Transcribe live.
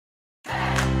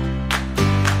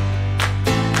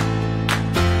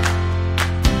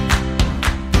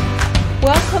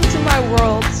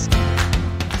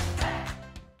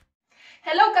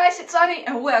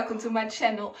everybody and welcome to my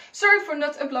channel. Sorry for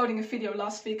not uploading a video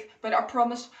last week, but I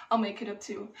promise I'll make it up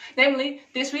too. Namely,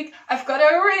 this week I've got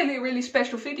a really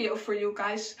special video for you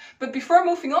guys. But before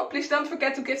moving on, please don't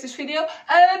forget to give this video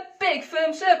a big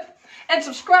thumbs up and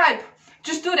subscribe.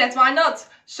 Just do that, why not?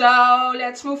 So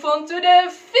let's move on to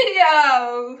the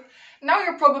video. Now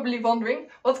you're probably wondering,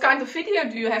 what kind of video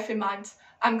do you have in mind?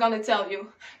 I'm gonna tell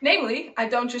you. Namely, I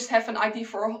don't just have an idea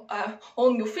for a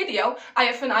whole new video, I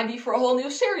have an idea for a whole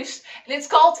new series. And it's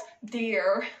called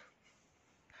Deer.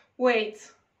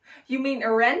 Wait, you mean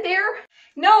a reindeer?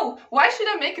 No, why should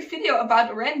I make a video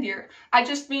about a reindeer? I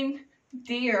just mean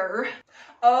deer.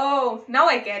 Oh, now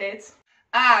I get it.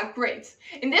 Ah, great.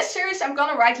 In this series I'm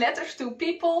gonna write letters to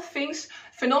people, things,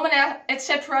 phenomena,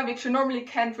 etc. which you normally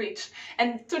can't reach.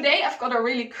 And today I've got a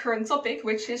really current topic,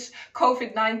 which is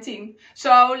COVID-19.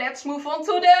 So let's move on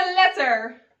to the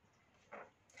letter.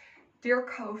 Dear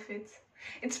COVID,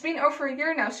 it's been over a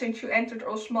year now since you entered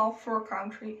our small fur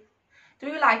country. Do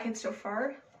you like it so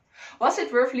far? Was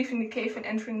it worth leaving the cave and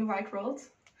entering the wide world?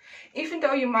 Even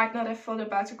though you might not have thought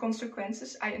about the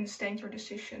consequences, I understand your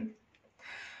decision.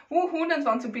 Who wouldn't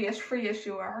want to be as free as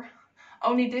you are?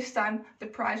 Only this time the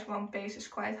price one pays is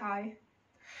quite high.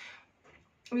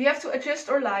 We have to adjust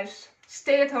our lives,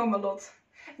 stay at home a lot,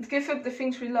 and give up the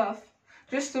things we love,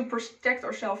 just to protect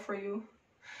ourselves for you.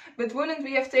 But wouldn't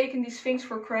we have taken these things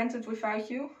for granted without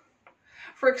you?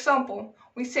 For example,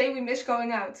 we say we miss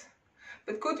going out,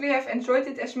 but could we have enjoyed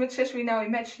it as much as we now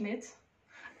imagine it?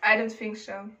 I don't think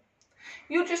so.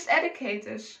 You just educate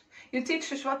us, you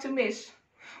teach us what to miss,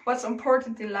 what's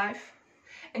important in life,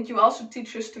 and you also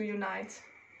teach us to unite.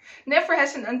 Never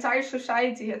has an entire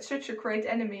society had such a great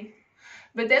enemy,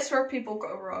 but that's where people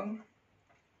go wrong.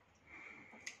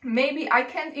 Maybe I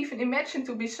can't even imagine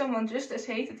to be someone just as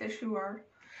hated as you are.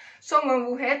 Someone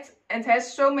who had and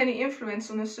has so many influence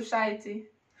on a society.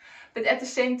 But at the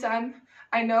same time,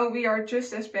 I know we are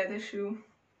just as bad as you.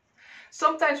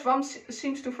 Sometimes one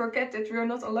seems to forget that we are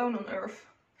not alone on Earth.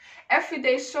 Every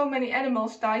day so many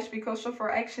animals die because of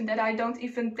our action that I don't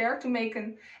even dare to make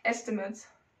an estimate.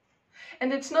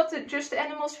 And it's not just the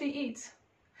animals we eat.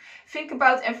 Think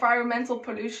about environmental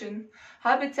pollution,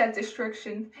 habitat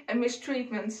destruction and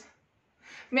mistreatment.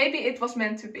 Maybe it was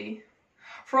meant to be.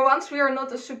 For once we are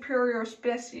not a superior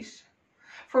species.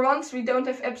 For once we don't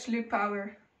have absolute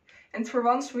power. And for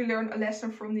once we learn a lesson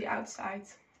from the outside.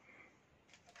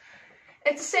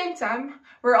 At the same time,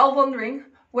 we're all wondering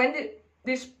when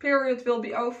this period will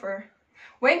be over.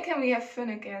 When can we have fun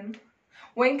again?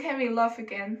 When can we love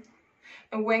again?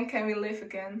 And when can we live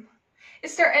again?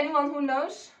 Is there anyone who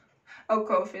knows? Oh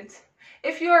COVID,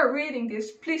 if you are reading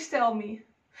this, please tell me.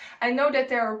 I know that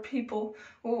there are people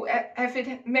who have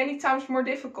it many times more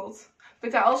difficult,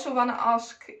 but I also want to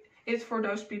ask it for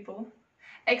those people.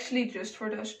 Actually, just for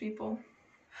those people.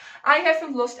 I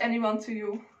haven't lost anyone to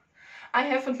you. I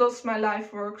haven't lost my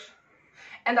life works.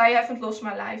 And I haven't lost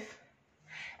my life.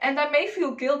 And I may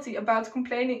feel guilty about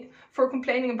complaining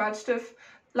about stuff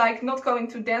like not going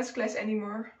to dance class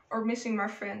anymore or missing my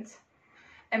friend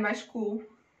and my school.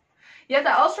 Yet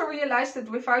I also realized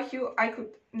that without you I could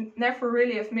never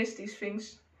really have missed these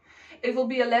things. It will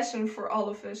be a lesson for all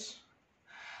of us.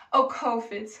 Oh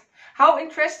COVID, how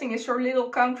interesting is your little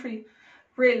country,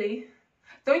 really?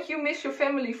 Don't you miss your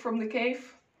family from the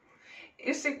cave?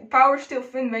 Is the power still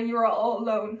thin when you are all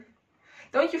alone?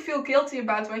 Don't you feel guilty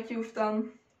about what you've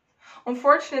done?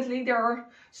 Unfortunately, there are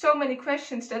so many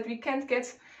questions that we can't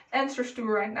get answers to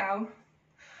right now.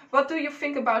 What do you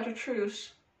think about the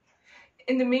truth?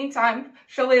 In the meantime,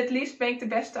 shall we at least make the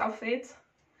best of it?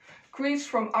 Greetings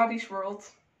from Arrie's world.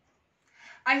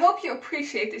 I hope you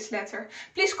appreciate this letter.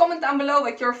 Please comment down below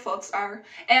what your thoughts are.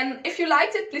 And if you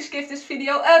liked it, please give this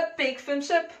video a big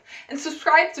thumbs up. And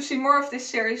subscribe to see more of this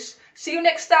series. See you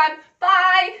next time.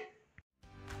 Bye!